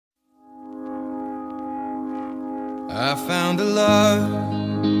I found a love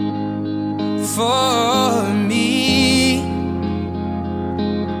for me.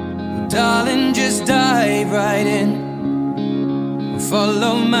 Darling, just dive right in,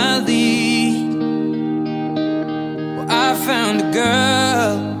 follow my lead. Well, I found a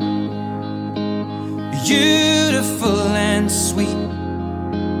girl, beautiful and sweet.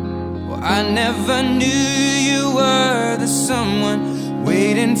 Well, I never knew you were the someone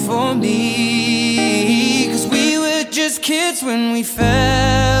waiting for me. 'Cause we were just kids when we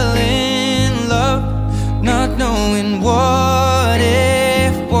fell in love, not knowing what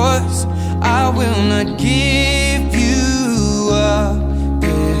it was. I will not give you up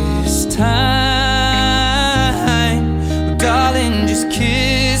this time. Darling, just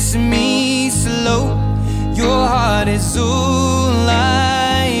kiss me slow. Your heart is all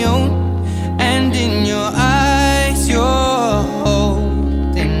I own, and in your eyes you're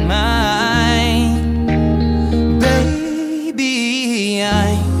holding mine. Baby,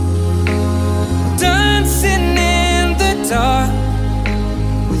 I'm dancing in the dark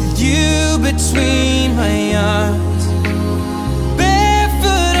with you between my arms,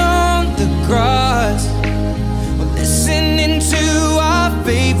 barefoot on the grass. We're listening to our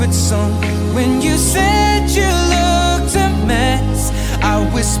favorite song. When you said you looked a mess, I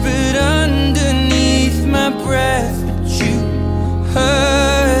whispered underneath my breath, but you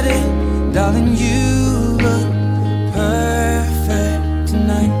heard it. Darling, you look perfect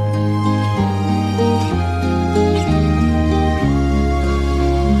tonight.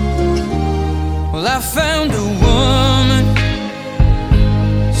 Well, I found a woman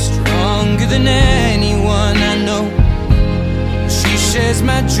stronger than anyone I know. She shares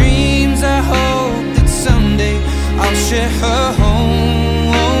my dreams. I hope that someday I'll share her home.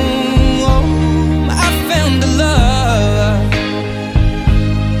 I found a love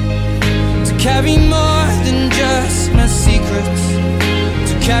to carry more than just my secrets,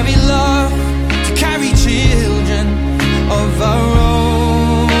 to carry love, to carry children of our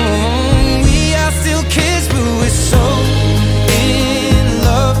own. We are still kids, but we're so in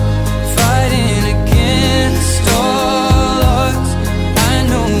love, fighting against all odds. I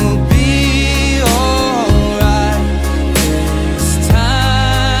know we'll be alright this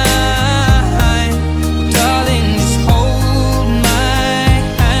time. Darling, just hold my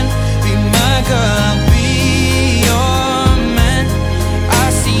hand, be my girl, I'll be your man. I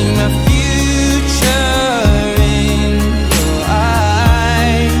see my future in your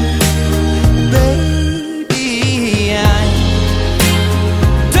eyes. Baby, I'm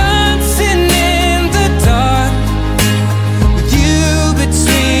dancing in the dark with you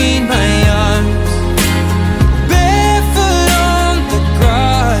between my arms, barefoot on the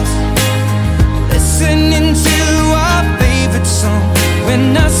grass, listening to our favorite song. When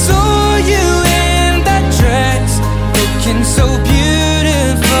I saw you in that dress, looking so beautiful,